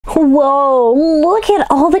Whoa, look at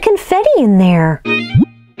all the confetti in there.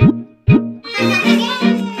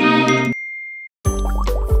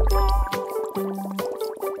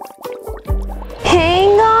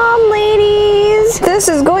 Hang on, ladies. This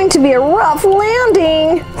is going to be a rough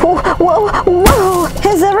landing. Whoa, whoa, whoa.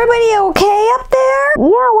 Is everybody okay up there?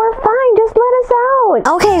 Yeah, we're fine. Just let us out.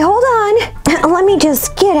 Okay, hold on. Let me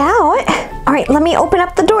just get out. All right, let me open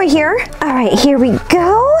up the door here. All right, here we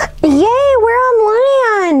go. Yay, we're on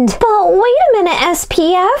land. But wait a minute,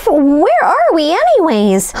 SPF. Where are we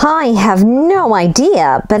anyways? I have no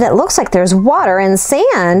idea, but it looks like there's water and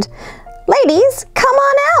sand. Ladies, come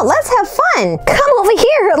on out. Let's have fun. Come over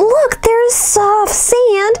here. Look, there's soft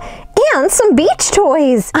sand and some beach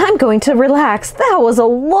toys. I'm going to relax. That was a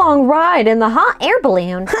long ride in the hot air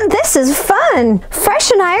balloon. This is fun. Fresh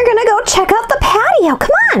and I are gonna go check out the patio.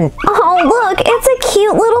 Come on. Oh, look, it's a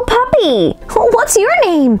cute little puppy. What's your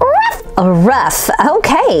name? Ruff. Ruff,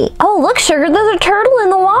 okay. Oh, look, Sugar, there's a turtle in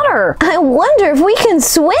the water. I wonder if we can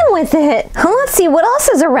swim with it. Let's see what else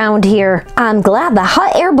is around here. I'm glad the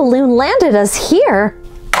hot air balloon landed us here.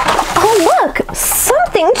 Oh, look,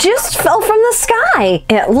 something just fell from the sky.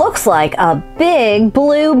 It looks like a big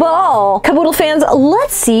blue ball. Caboodle fans,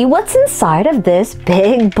 let's see what's inside of this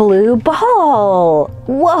big blue ball.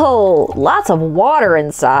 Whoa, lots of water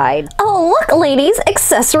inside. Oh, look, ladies,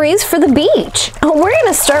 accessories for the beach. Oh, we're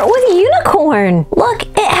gonna start with unicorn. Look,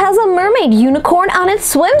 it has a mermaid unicorn on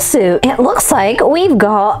its swimsuit. It looks like we've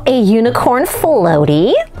got a unicorn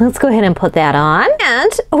floaty. Let's go ahead and put that on.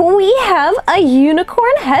 And we have a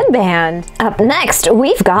unicorn headband. Up next,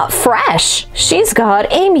 we've got Fresh. She's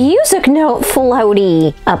got a music note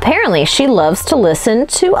floaty. Apparently, she loves to listen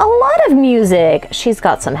to a lot of music. She's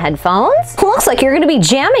got some headphones. Looks like you're gonna be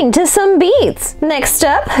jamming to some beats. Next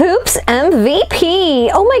up, Hoops MVP.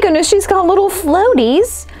 Oh my goodness, she's got little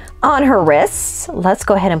floaties on her wrists. Let's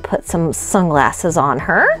go ahead and put some sunglasses on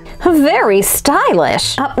her. Very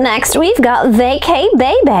stylish. Up next, we've got Vacay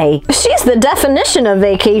Baby. She's the definition of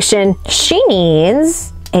vacation. She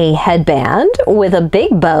needs a headband with a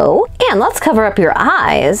big bow, and let's cover up your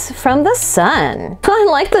eyes from the sun. I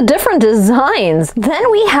like the different designs. Then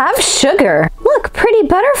we have Sugar. Look, pretty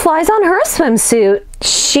butterflies on her swimsuit.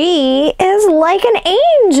 She is like an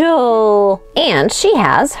angel. And she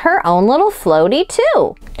has her own little floaty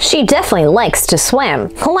too. She definitely likes to swim.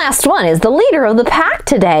 The last one is the leader of the pack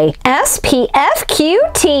today,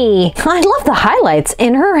 SPFQT. I love the highlights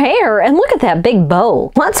in her hair, and look at that big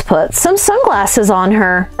bow. Let's put some sunglasses on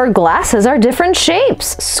her. Her glasses are different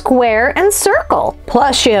shapes, square and circle.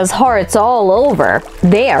 Plus she has hearts all over.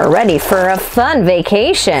 They are ready for a fun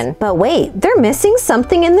vacation. But wait, they're missing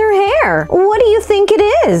something in their hair. What do you think it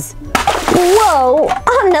is? Whoa,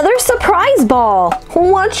 another surprise ball.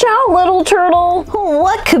 Watch out, little turtle.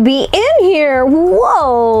 What could be in here?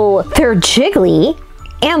 Whoa, they're jiggly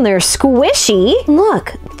and they're squishy.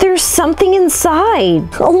 Look, there's something inside.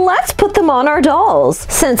 Let's put them on our dolls.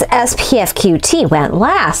 Since SPFQT went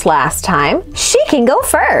last time, she can go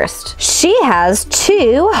first. She has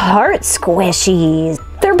 2 heart squishies.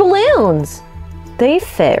 They're balloons. They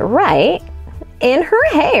fit right in her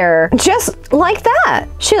hair, just like that.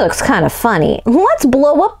 She looks kind of funny. Let's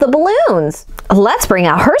blow up the balloons. Let's bring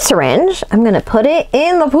out her syringe. I'm gonna put it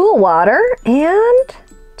in the pool water and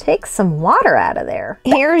take some water out of there.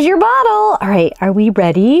 Here's your bottle. All right, are we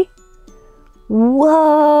ready?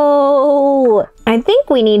 Whoa, I think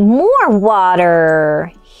we need more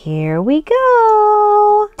water. Here we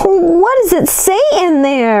go. What does it say in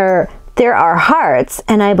there? There are hearts,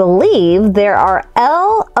 and I believe there are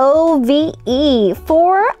LOVE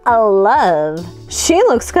for a love. She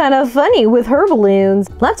looks kind of funny with her balloons.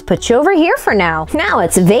 Let's put you over here for now. Now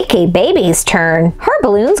it's Vacay Baby's turn. Her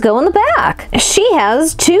balloons go in the back. She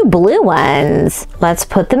has 2 blue ones. Let's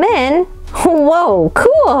put them in. Whoa,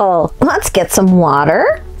 cool. Let's get some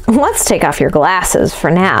water. Let's take off your glasses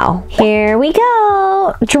for now. Here we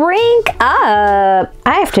go. Drink up.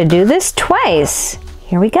 I have to do this twice.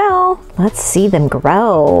 Here we go. Let's see them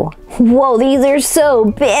grow. Whoa, these are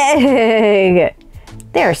so big.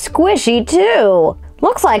 They're squishy too.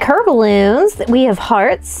 Looks like her balloons. We have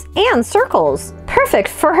hearts and circles. Perfect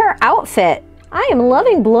for her outfit. I am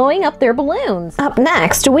loving blowing up their balloons. Up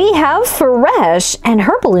next, we have Fresh, and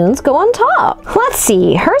her balloons go on top. Let's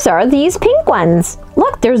see, hers are these pink ones.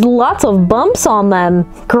 Look, there's lots of bumps on them.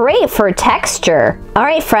 Great for texture. All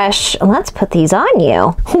right, Fresh, let's put these on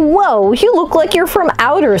you. Whoa, you look like you're from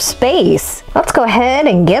outer space. Let's go ahead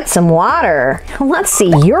and get some water. Let's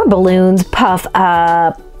see your balloons puff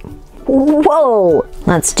up. Whoa,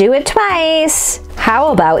 let's do it twice.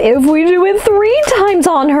 How about if we do it 3 times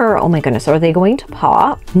on her? Oh my goodness, are they going to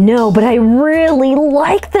pop? No, but I really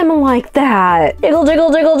like them like that. Jiggle,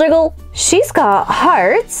 jiggle, jiggle, jiggle. She's got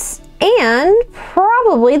hearts and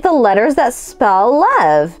probably the letters that spell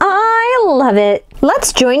love. I love it.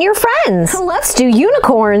 Let's join your friends. Let's do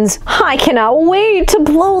unicorns. I cannot wait to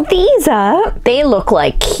blow these up. They look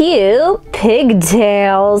like cute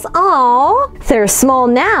pigtails. Aw, they're small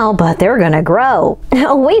now, but they're gonna grow.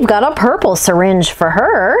 We've got a purple syringe for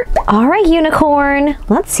her. All right, unicorn.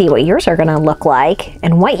 Let's see what yours are gonna look like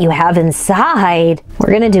and what you have inside.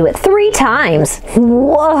 We're gonna do it 3 times.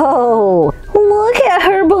 Whoa, look at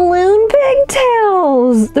her balloon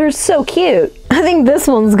pigtails. They're so cute. I think this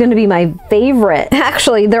one's gonna be my favorite.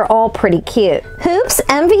 Actually, they're all pretty cute. Hoops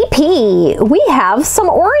MVP. We have some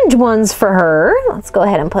orange ones for her. Let's go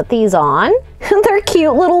ahead and put these on. They're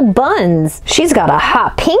cute little buns. She's got a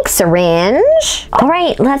hot pink syringe. All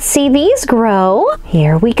right, let's see these grow.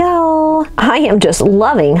 Here we go. I am just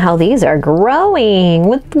loving how these are growing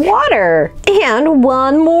with water. And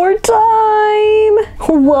one more time.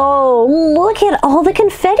 Whoa, look at all the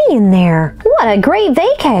confetti in there. What a great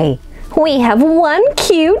vacay. We have one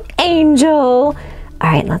cute angel.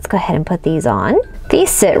 All right, let's go ahead and put these on. These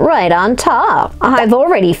sit right on top. I've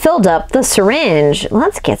already filled up the syringe.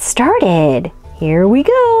 Let's get started. Here we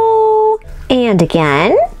go. And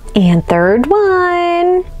again. And third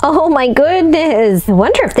one. Oh my goodness. I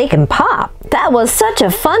wonder if they can pop. That was such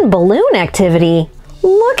a fun balloon activity.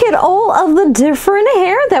 Look at all of the different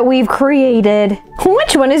hair that we've created.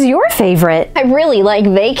 Which one is your favorite? I really like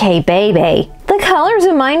Vacay Baby. The colors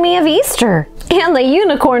remind me of Easter. And the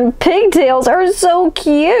unicorn pigtails are so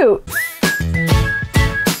cute.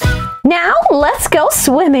 Now let's go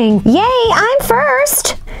swimming. Yay, I'm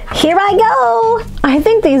first. Here I go. I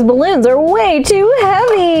think these balloons are way too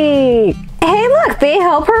heavy. Hey, look, they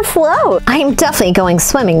help her float. I'm definitely going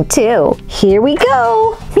swimming too. Here we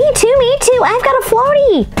go. Me too, I've got a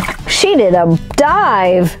floaty. She did a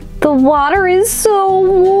dive. The water is so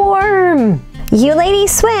warm. You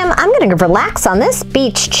ladies swim, I'm gonna relax on this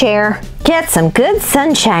beach chair. Get some good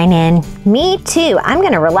sunshine in. Me too, I'm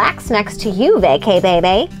gonna relax next to you, Vacay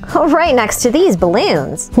Baby. Right next to these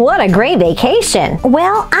balloons. What a great vacation.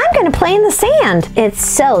 Well, I'm gonna play in the sand. It's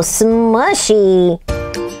so smushy.